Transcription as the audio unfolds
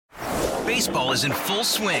Baseball is in full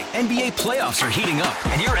swing. NBA playoffs are heating up,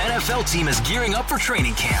 and your NFL team is gearing up for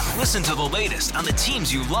training camp. Listen to the latest on the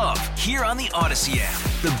teams you love here on the Odyssey app.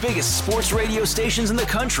 The biggest sports radio stations in the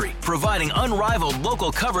country, providing unrivaled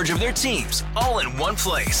local coverage of their teams, all in one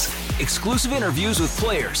place. Exclusive interviews with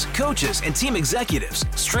players, coaches, and team executives,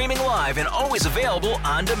 streaming live and always available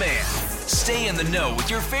on demand. Stay in the know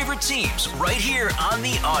with your favorite teams right here on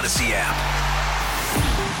the Odyssey app.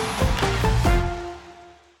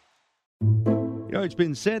 You know, it's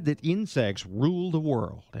been said that insects rule the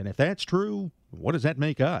world. And if that's true, what does that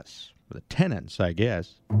make us? The tenants, I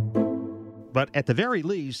guess. But at the very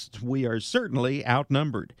least, we are certainly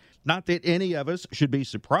outnumbered. Not that any of us should be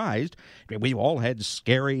surprised. We've all had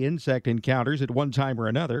scary insect encounters at one time or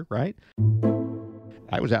another, right?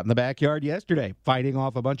 I was out in the backyard yesterday fighting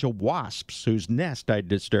off a bunch of wasps whose nest I'd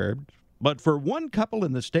disturbed. But for one couple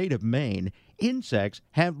in the state of Maine, insects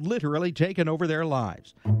have literally taken over their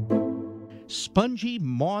lives. Spongy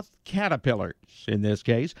moth caterpillars, in this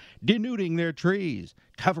case, denuding their trees,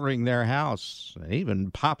 covering their house, and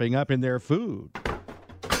even popping up in their food.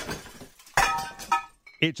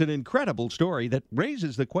 It's an incredible story that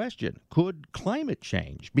raises the question, could climate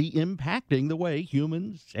change be impacting the way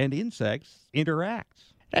humans and insects interact?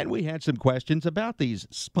 And we had some questions about these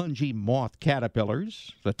spongy moth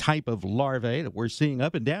caterpillars, the type of larvae that we're seeing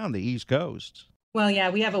up and down the East Coast. Well, yeah,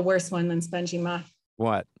 we have a worse one than spongy moth.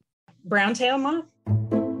 What? Brown-tail moth.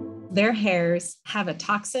 Their hairs have a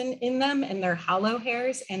toxin in them, and they're hollow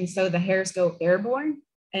hairs, and so the hairs go airborne.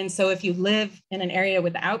 And so if you live in an area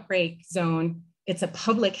with the outbreak zone, it's a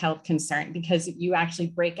public health concern because you actually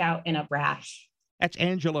break out in a rash. That's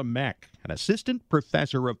Angela Meck, an assistant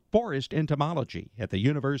professor of forest entomology at the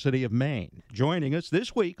University of Maine, joining us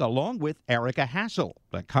this week along with Erica Hassel,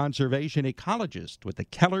 a conservation ecologist with the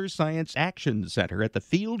Keller Science Action Center at the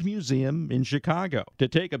Field Museum in Chicago, to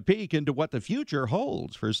take a peek into what the future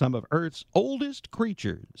holds for some of Earth's oldest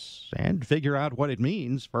creatures and figure out what it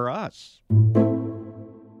means for us.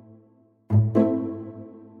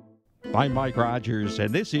 I'm Mike Rogers,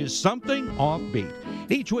 and this is Something Offbeat.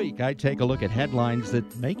 Each week, I take a look at headlines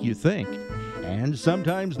that make you think, and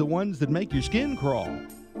sometimes the ones that make your skin crawl.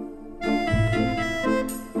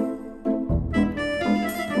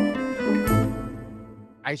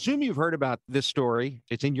 I assume you've heard about this story.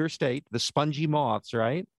 It's in your state, the spongy moths,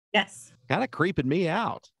 right? Yes. Kind of creeping me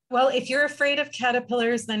out. Well, if you're afraid of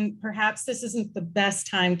caterpillars, then perhaps this isn't the best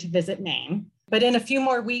time to visit Maine. But in a few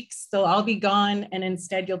more weeks, they'll all be gone, and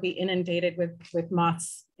instead you'll be inundated with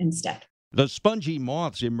moths instead. The spongy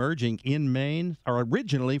moths emerging in Maine are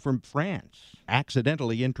originally from France,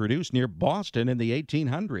 accidentally introduced near Boston in the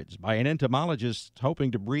 1800s by an entomologist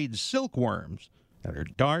hoping to breed silkworms. They're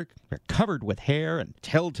dark, they're covered with hair and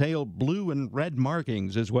telltale blue and red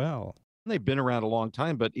markings as well. They've been around a long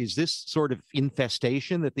time, but is this sort of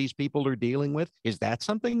infestation that these people are dealing with, is that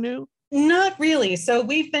something new? Not really. So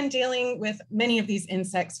we've been dealing with many of these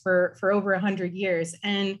insects for over 100 years,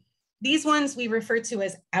 and these ones we refer to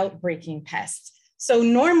as outbreaking pests. So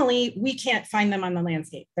normally we can't find them on the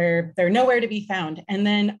landscape. They're nowhere to be found. And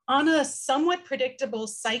then on a somewhat predictable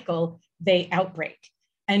cycle, they outbreak.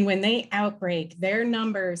 And when they outbreak, their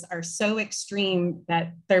numbers are so extreme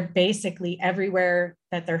that they're basically everywhere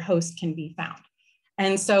that their host can be found.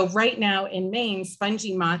 And so right now in Maine,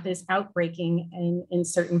 spongy moth is outbreaking in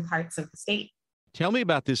certain parts of the state. Tell me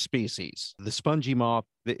about this species. The spongy moth,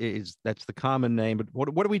 that's the common name, but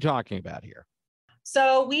what are we talking about here?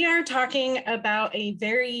 So we are talking about a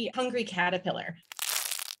very hungry caterpillar.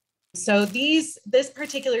 So this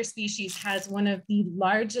particular species has one of the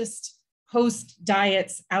largest host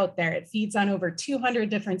diets out there. It feeds on over 200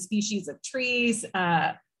 different species of trees,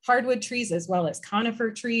 hardwood trees, as well as conifer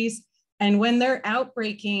trees. And when they're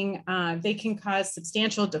outbreaking, they can cause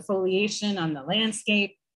substantial defoliation on the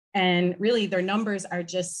landscape. And really, their numbers are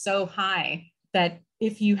just so high that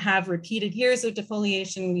if you have repeated years of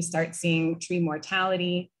defoliation, we start seeing tree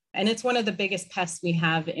mortality. And it's one of the biggest pests we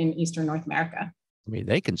have in Eastern North America. I mean,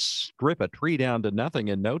 they can strip a tree down to nothing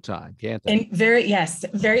in no time, can't they?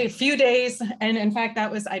 Very few days. And in fact,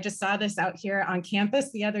 I just saw this out here on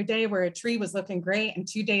campus the other day where a tree was looking great. And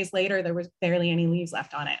 2 days later, there was barely any leaves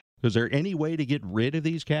left on it. Is there any way to get rid of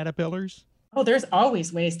these caterpillars? Oh, there's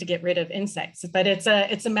always ways to get rid of insects, but it's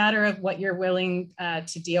a matter of what you're willing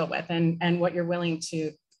to deal with and what you're willing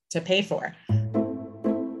to pay for.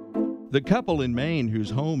 The couple in Maine whose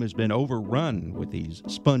home has been overrun with these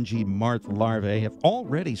spongy marth larvae have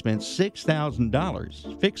already spent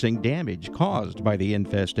 $6,000 fixing damage caused by the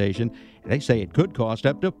infestation. They say it could cost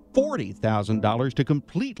up to $40,000 to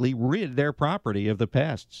completely rid their property of the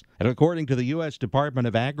pests. And according to the U.S. Department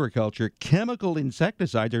of Agriculture, chemical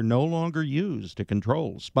insecticides are no longer used to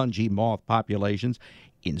control spongy moth populations.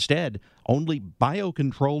 Instead, only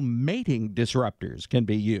biocontrol mating disruptors can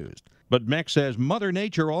be used. But Meck says Mother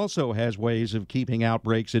Nature also has ways of keeping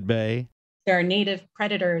outbreaks at bay. There are native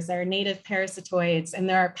predators, there are native parasitoids, and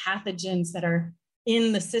there are pathogens that are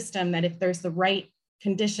in the system that, if there's the right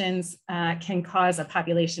conditions, can cause a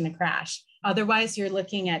population to crash. Otherwise, you're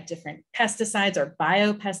looking at different pesticides or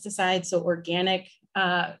biopesticides, so organic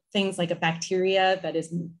things like a bacteria that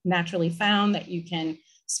is naturally found that you can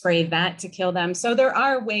spray that to kill them. So there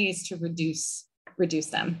are ways to reduce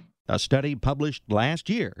them. A study published last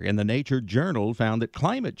year in the Nature Journal found that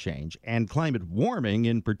climate change, and climate warming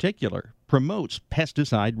in particular, promotes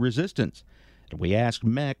pesticide resistance. We asked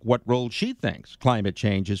Meck what role she thinks climate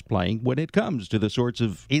change is playing when it comes to the sorts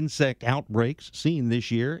of insect outbreaks seen this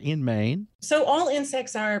year in Maine. So all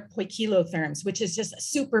insects are poikilotherms, which is just a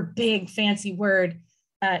super big fancy word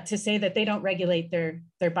to say that they don't regulate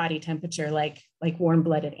their body temperature like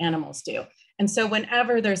warm-blooded animals do. And so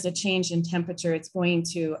whenever there's a change in temperature, it's going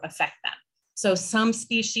to affect them. So some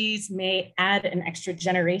species may add an extra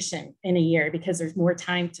generation in a year because there's more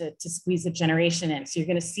time to squeeze a generation in. So you're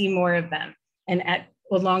going to see more of them. And at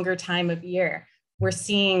a longer time of year, we're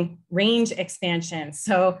seeing range expansion.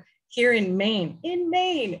 So here in Maine,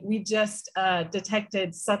 we just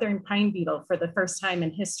detected southern pine beetle for the first time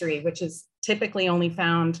in history, which is typically only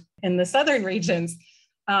found in the southern regions.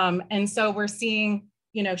 And so we're seeing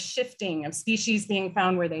shifting of species being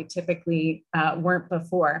found where they typically weren't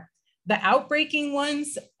before. The outbreaking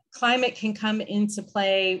ones, climate can come into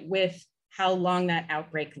play with how long that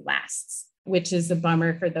outbreak lasts, which is a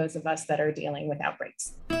bummer for those of us that are dealing with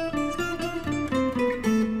outbreaks.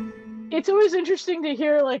 It's always interesting to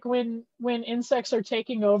hear when insects are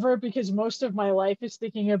taking over, because most of my life is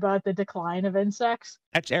thinking about the decline of insects.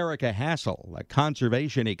 That's Erica Hassel, a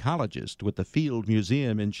conservation ecologist with the Field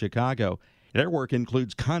Museum in Chicago. Their work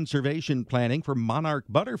includes conservation planning for monarch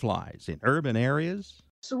butterflies in urban areas.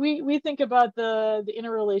 So we think about the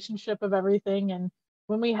interrelationship of everything, and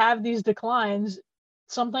when we have these declines,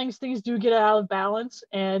 sometimes things do get out of balance,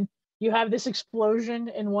 and you have this explosion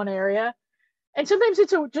in one area. And sometimes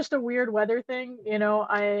it's just a weird weather thing.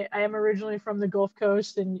 I am originally from the Gulf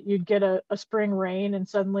Coast, and you'd get a spring rain and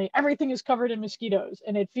suddenly everything is covered in mosquitoes,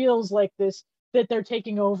 and it feels like that they're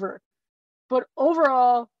taking over. But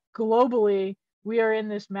overall, globally, we are in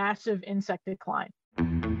this massive insect decline.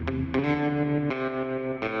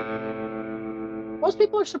 Most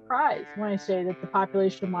people are surprised when I say that the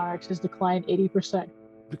population of monarchs has declined 80%.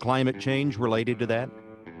 The climate change related to that?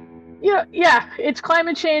 Yeah, it's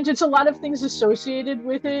climate change. It's a lot of things associated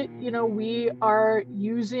with it. We are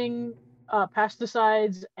using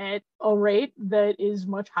pesticides at a rate that is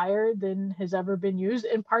much higher than has ever been used.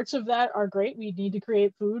 And parts of that are great. We need to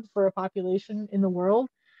create food for a population in the world.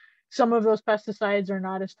 Some of those pesticides are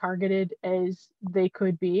not as targeted as they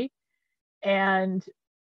could be. And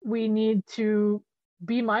we need to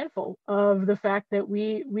be mindful of the fact that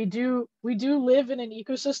we do live in an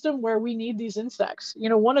ecosystem where we need these insects.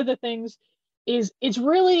 One of the things is it's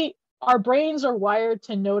really, our brains are wired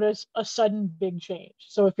to notice a sudden big change.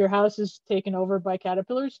 So if your house is taken over by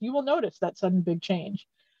caterpillars, you will notice that sudden big change.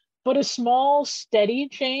 But a small, steady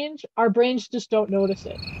change, our brains just don't notice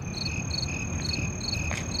it.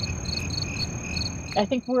 I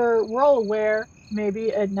think we're all aware,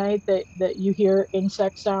 maybe at night, that you hear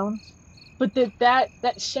insect sounds, but that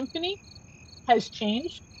symphony has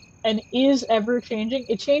changed and is ever changing.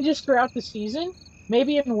 It changes throughout the season,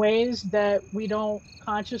 maybe in ways that we don't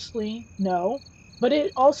consciously know, but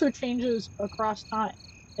it also changes across time.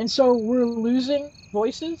 And so we're losing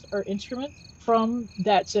voices or instruments from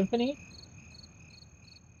that symphony.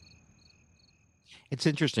 It's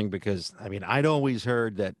interesting because, I'd always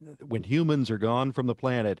heard that when humans are gone from the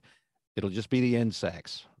planet, it'll just be the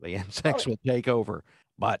insects. The insects will take over,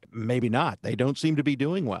 but maybe not. They don't seem to be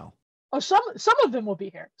doing well. Oh, some of them will be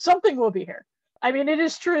here. Something will be here. It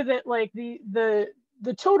is true that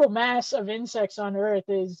the total mass of insects on Earth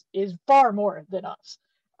is far more than us.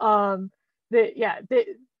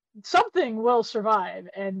 Something will survive,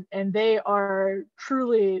 and they are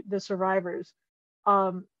truly the survivors.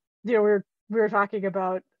 We were talking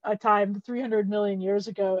about a time 300 million years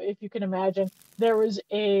ago, if you can imagine. There was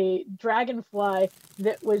a dragonfly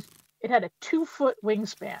it had a 2-foot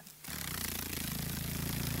wingspan.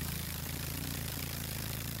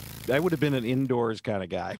 I would have been an indoors kind of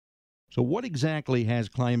guy. So what exactly has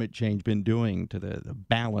climate change been doing to the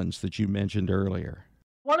balance that you mentioned earlier?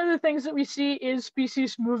 One of the things that we see is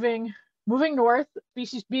species moving north,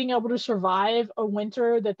 species being able to survive a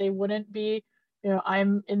winter that they wouldn't be.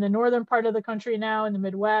 I'm in the northern part of the country now, in the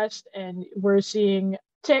Midwest, and we're seeing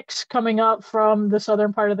ticks coming up from the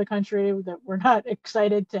southern part of the country that we're not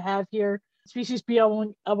excited to have here. Species be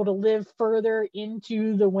able to live further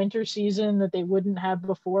into the winter season that they wouldn't have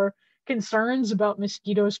before. Concerns about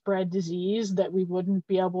mosquito spread disease that we wouldn't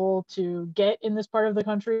be able to get in this part of the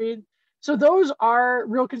country. So those are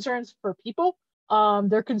real concerns for people.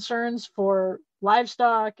 They're concerns for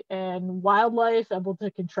livestock and wildlife able to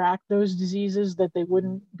contract those diseases that they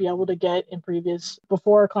wouldn't be able to get in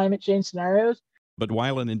before climate change scenarios. But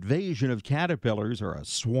while an invasion of caterpillars or a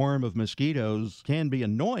swarm of mosquitoes can be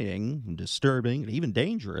annoying, disturbing, and even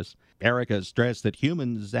dangerous, Erica stressed that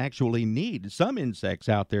humans actually need some insects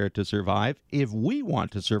out there to survive if we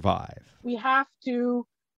want to survive. We have to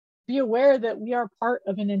be aware that we are part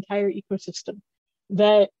of an entire ecosystem,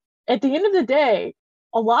 that at the end of the day,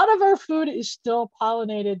 a lot of our food is still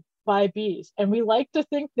pollinated by bees. And we like to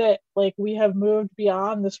think that we have moved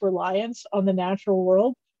beyond this reliance on the natural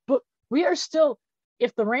world, but we are still,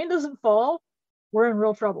 if the rain doesn't fall, we're in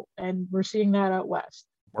real trouble. And we're seeing that out west.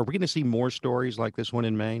 Are we going to see more stories like this one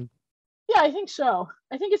in Maine? Yeah, I think so.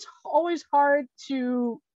 I think it's always hard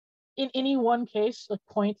to, in any one case,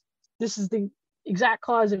 point, this is the exact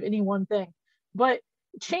cause of any one thing. But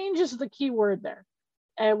change is the key word there.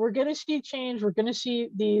 And we're going to see change. We're going to see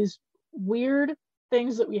these weird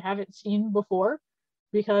things that we haven't seen before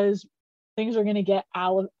because things are going to get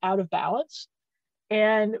out of balance.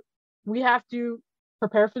 And we have to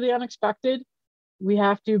prepare for the unexpected. We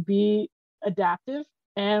have to be adaptive,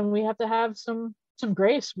 and we have to have some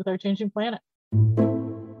grace with our changing planet.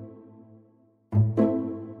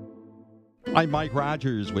 I'm Mike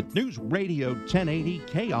Rogers with News Radio 1080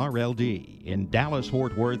 KRLD in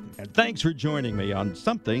Dallas-Fort Worth, and thanks for joining me on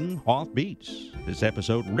Something Offbeat. This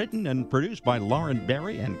episode written and produced by Lauren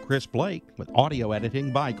Berry and Chris Blake, with audio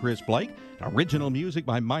editing by Chris Blake, original music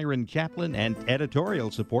by Myron Kaplan, and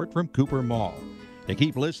editorial support from Cooper Mall. To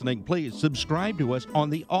keep listening, please subscribe to us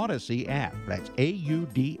on the Odyssey app. That's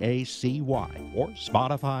AUDACY, or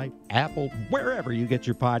Spotify, Apple, wherever you get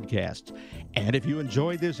your podcasts. And if you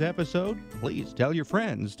enjoyed this episode, please tell your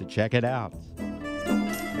friends to check it out.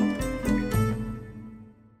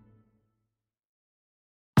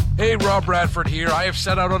 Hey, Rob Bradford here. I have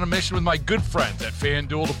set out on a mission with my good friends at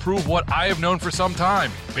FanDuel to prove what I have known for some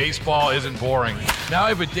time. Baseball isn't boring. Now I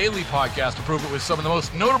have a daily podcast to prove it with some of the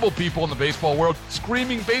most notable people in the baseball world,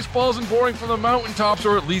 screaming baseball isn't boring from the mountaintops,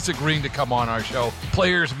 or at least agreeing to come on our show.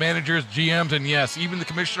 Players, managers, GMs, and yes, even the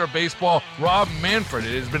commissioner of baseball, Rob Manfred.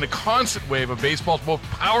 It has been a constant wave of baseball's most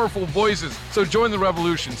powerful voices. So join the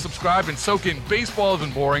revolution. Subscribe and soak in Baseball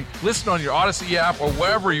Isn't Boring. Listen on your Odyssey app or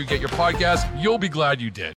wherever you get your podcasts. You'll be glad you did.